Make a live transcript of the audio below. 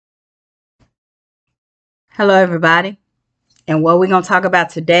Hello, everybody. And what we're going to talk about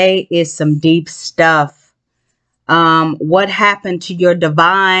today is some deep stuff. What happened to your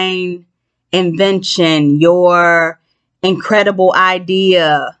divine invention, your incredible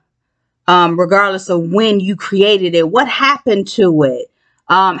idea, regardless of when you created it? What happened to it?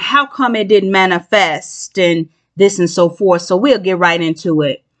 How come it didn't manifest and this and so forth? So we'll get right into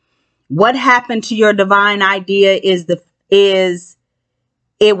it. What happened to your divine idea is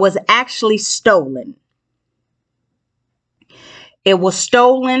it was actually stolen. It was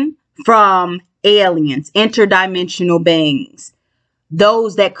stolen from aliens, interdimensional beings,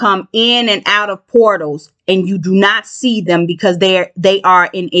 those that come in and out of portals, and you do not see them because they are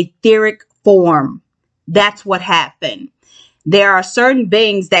in etheric form. That's what happened. There are certain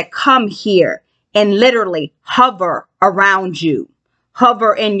beings that come here and literally hover around you,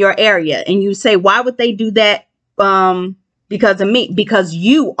 hover in your area, and you say, why would they do that? Because of me, because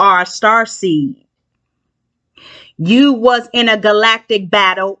you are a starseed. You was in a galactic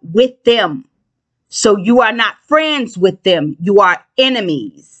battle with them. So you are not friends with them. You are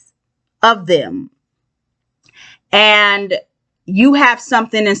enemies of them. And you have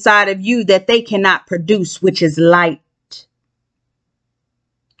something inside of you that they cannot produce, which is light.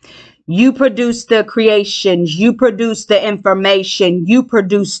 You produce the creations. You produce the information. You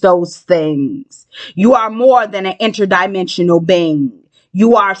produce those things. You are more than an interdimensional being.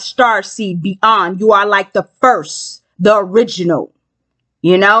 You are starseed beyond. You are like the first, the original.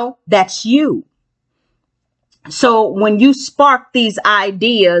 You know, that's you. So when you spark these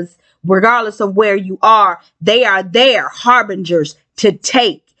ideas, regardless of where you are there harbingers to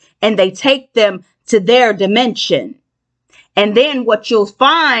take, and they take them to their dimension. And then what you'll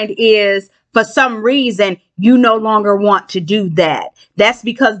find is, for some reason, you no longer want to do that. That's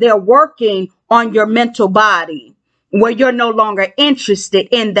because they're working on your mental body, where you're no longer interested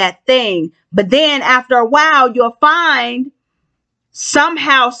in that thing. But then after a while, you'll find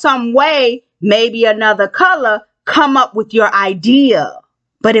somehow, some way, maybe another color, come up with your idea,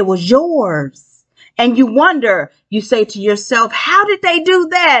 but it was yours. And you wonder, you say to yourself, how did they do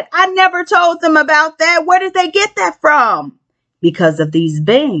that? I never told them about that. Where did they get that from? Because of these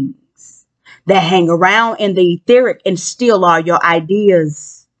beings that hang around in the etheric and steal all your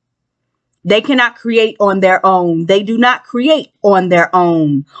ideas. They cannot create on their own. They do not create on their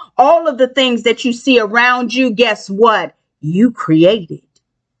own. All of the things that you see around you, guess what? You created.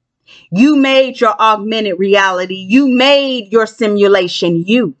 You made your augmented reality. You made your simulation,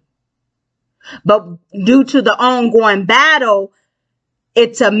 But due to the ongoing battle,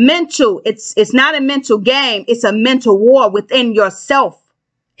 it's not a mental game. It's a mental war within yourself.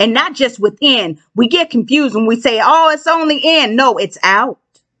 And not just within. We get confused when we say, oh, it's only in. No, it's out.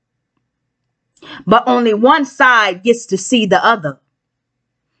 But only one side gets to see the other.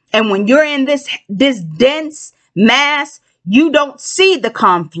 And when you're in this dense mass, you don't see the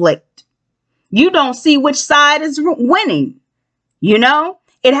conflict. You don't see which side is winning. You know,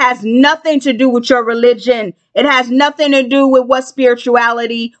 it has nothing to do with your religion. It has nothing to do with what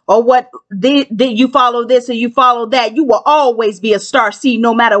spirituality or what you follow this or you follow that. You will always be a starseed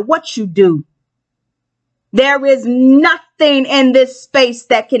no matter what you do. There is nothing in this space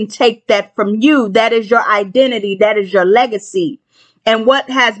that can take that from you. That is your identity. That is your legacy. And what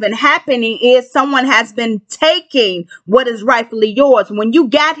has been happening is someone has been taking what is rightfully yours. When you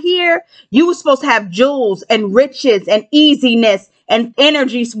got here, you were supposed to have jewels and riches and easiness, and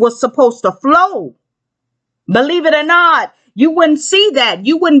energies was supposed to flow. Believe it or not, you wouldn't see that.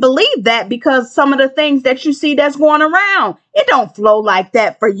 You wouldn't believe that because some of the things that you see that's going around, it don't flow like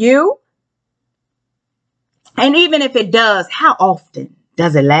that for you. And even if it does, how often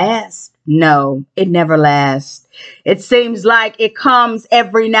does it last? No, it never lasts. It seems like it comes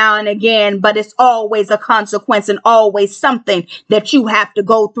every now and again, but it's always a consequence and always something that you have to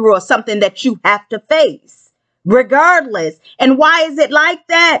go through or something that you have to face, regardless. And why is it like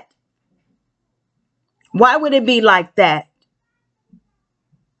that? Why would it be like that?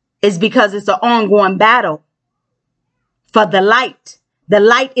 It's because it's an ongoing battle for the light. The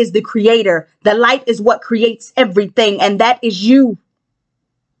light is the creator. The light is what creates everything, and that is you.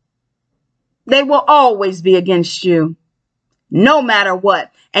 They will always be against you, no matter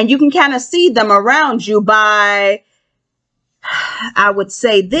what. And you can kind of see them around you by, I would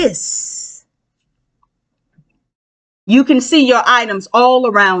say this. You can see your items all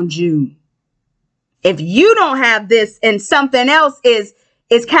around you. If you don't have this and something else is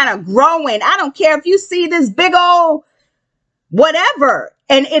kind of growing, I don't care if you see this big old whatever.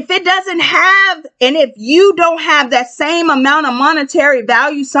 And if it doesn't have, and if you don't have that same amount of monetary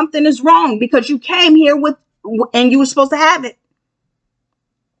value, something is wrong because you came here with, and you were supposed to have it.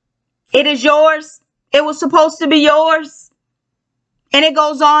 It is yours. It was supposed to be yours. And it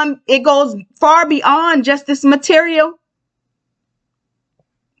goes on, it goes far beyond just this material.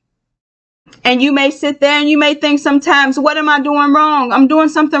 And you may sit there and you may think sometimes, what am I doing wrong? I'm doing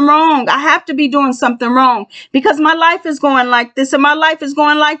something wrong. I have to be doing something wrong because my life is going like this and my life is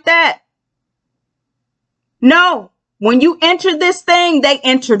going like that. No, when you entered this thing, they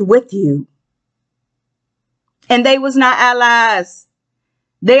entered with you. And they was not allies.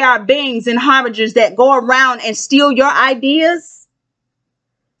 They are beings and harbingers that go around and steal your ideas,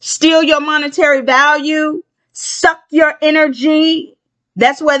 steal your monetary value, suck your energy.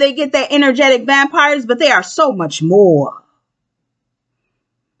 That's where they get their energetic vampires, but they are so much more.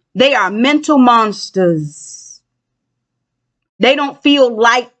 They are mental monsters. They don't feel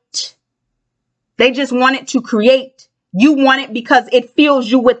light. They just want it to create. You want it because it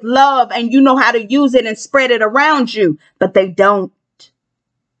fills you with love and you know how to use it and spread it around you, but they don't.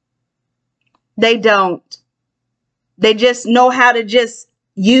 They don't. They just know how to just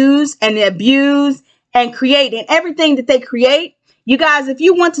use and abuse and create. And everything that they create, you guys, if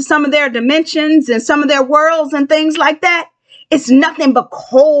you went to some of their dimensions and some of their worlds and things like that, it's nothing but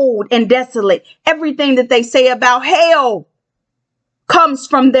cold and desolate. Everything that they say about hell comes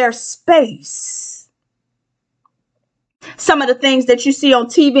from their space. Some of the things that you see on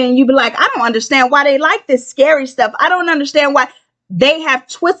TV and you be like, I don't understand why they like this scary stuff. I don't understand why they have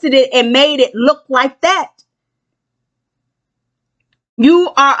twisted it and made it look like that.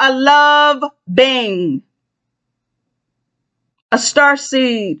 You are a love being, a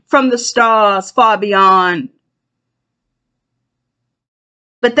starseed from the stars far beyond.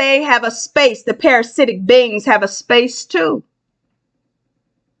 But they have a space. The parasitic beings have a space too.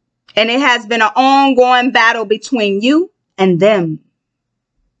 And it has been an ongoing battle between you and them.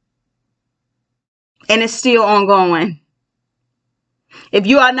 And it's still ongoing. If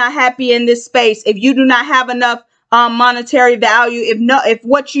you are not happy in this space, if you do not have enough monetary value, if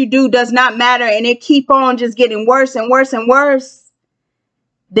what you do does not matter and it keep on just getting worse and worse and worse,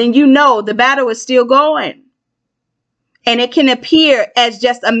 then you know the battle is still going. And it can appear as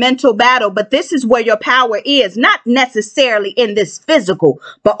just a mental battle, but this is where your power is, not necessarily in this physical,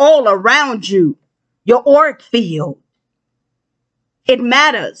 but all around you, your auric field. It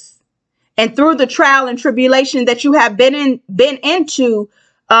matters. And through the trial and tribulation that you have been into,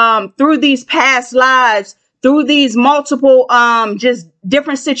 through these past lives, through these multiple just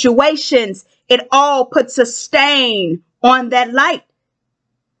different situations, it all puts a stain on that light.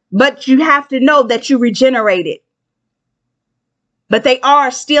 But you have to know that you regenerated. But they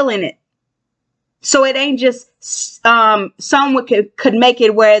are still in it. So it ain't just, someone could make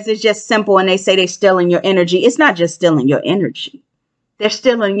it whereas it's just simple and they say they're stealing your energy. It's not just stealing your energy. They're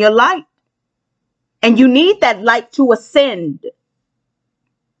stealing your light. And you need that light to ascend.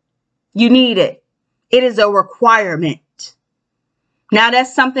 You need it. It is a requirement. Now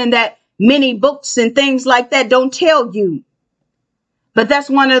that's something that many books and things like that don't tell you. But that's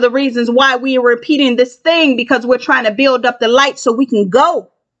one of the reasons why we are repeating this thing, because we're trying to build up the light so we can go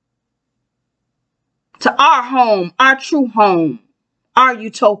to our home, our true home, our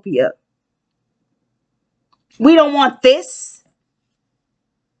utopia. We don't want this.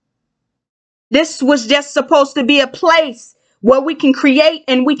 This was just supposed to be a place where we can create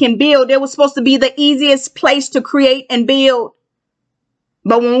and we can build. It was supposed to be the easiest place to create and build.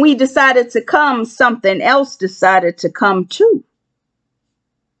 But when we decided to come, something else decided to come too.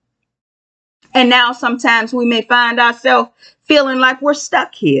 And now sometimes we may find ourselves feeling like we're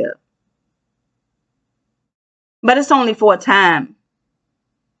stuck here. But it's only for a time.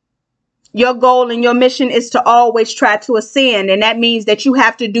 Your goal and your mission is to always try to ascend. And that means that you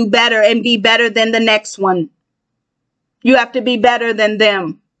have to do better and be better than the next one. You have to be better than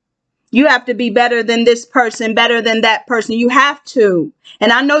them. You have to be better than this person, better than that person. You have to.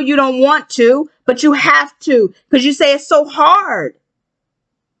 And I know you don't want to, but you have to, because you say it's so hard.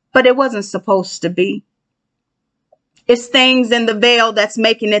 But it wasn't supposed to be. It's things in the veil that's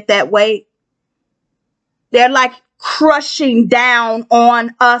making it that way. They're like crushing down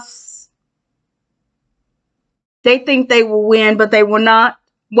on us. They think they will win, but they will not.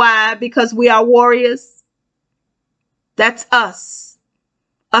 Why? Because we are warriors. That's us.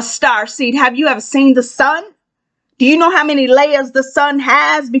 A starseed. Have you ever seen the sun? Do you know how many layers the sun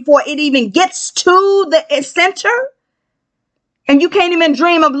has before it even gets to the center? And you can't even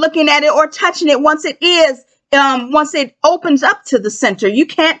dream of looking at it or touching it once it opens up to the center. You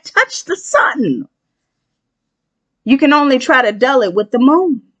can't touch the sun. You can only try to dull it with the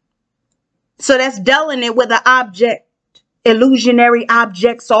moon. So that's dulling it with an object, illusionary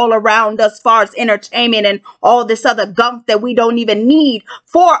objects all around us, as far as entertainment and all this other gunk that we don't even need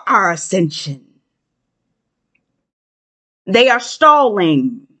for our ascension. They are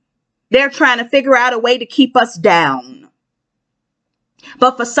stalling. They're trying to figure out a way to keep us down.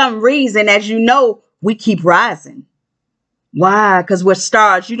 But for some reason, as you know, we keep rising. Why? Because we're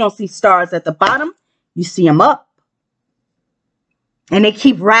stars. You don't see stars at the bottom. You see them up. And they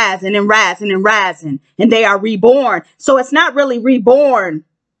keep rising and rising and rising. And they are reborn. So it's not really reborn.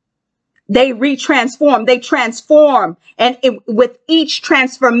 They retransform. They transform. And with each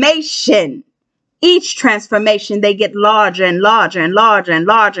transformation, they get larger and larger and larger and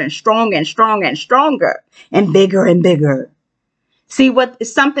larger and stronger and stronger and stronger and bigger and bigger. See, what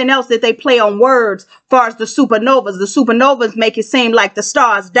is something else that they play on words as far as the supernovas. The supernovas make it seem like the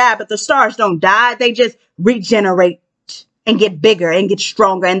stars die, but the stars don't die. They just regenerate and get bigger and get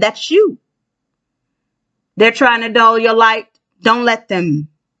stronger. And that's you. They're trying to dull your light. Don't let them.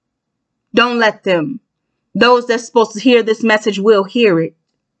 Don't let them. Those that's supposed to hear this message will hear it.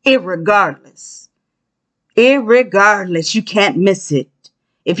 Irregardless. Irregardless. You can't miss it.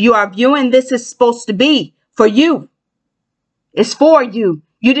 If you are viewing this, it's supposed to be for you. It's for you.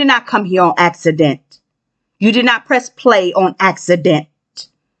 You did not come here on accident. You did not press play on accident.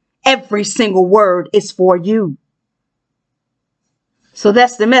 Every single word is for you. So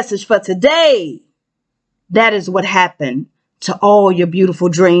that's the message for today. That is what happened to all your beautiful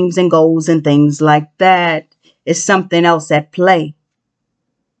dreams and goals and things like that. It's something else at play.